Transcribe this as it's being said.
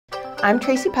I'm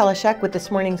Tracy Pelishek with this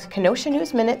morning's Kenosha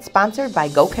News Minute, sponsored by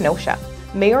Go Kenosha.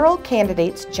 Mayoral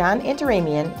candidates John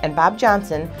Antaramian and Bob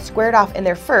Johnson squared off in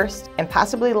their first and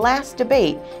possibly last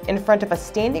debate in front of a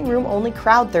standing room only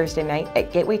crowd Thursday night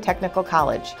at Gateway Technical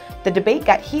College. The debate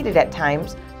got heated at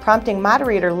times, prompting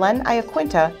moderator Len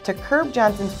Iaquinta to curb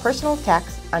Johnson's personal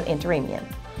attacks on Antaramian.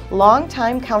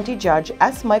 Longtime county judge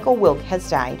S. Michael Wilk has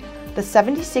died. The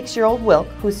 76-year-old Wilk,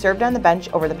 who served on the bench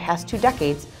over the past 2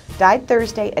 decades, died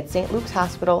Thursday at St. Luke's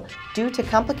Hospital due to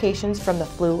complications from the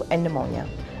flu and pneumonia.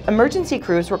 Emergency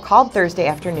crews were called Thursday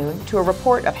afternoon to a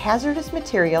report of hazardous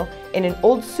material in an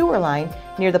old sewer line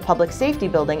near the public safety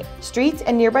building. Streets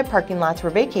and nearby parking lots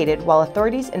were vacated while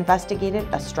authorities investigated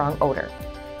a strong odor.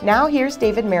 Now here's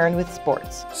David Marin with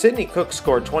sports. Sydney Cook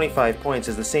scored 25 points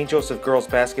as the St. Joseph girls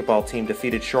basketball team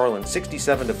defeated Shoreland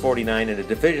 67-49 in a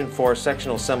Division IV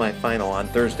sectional semifinal on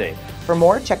Thursday. For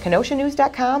more, check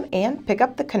KenoshaNews.com and pick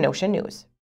up the Kenosha News.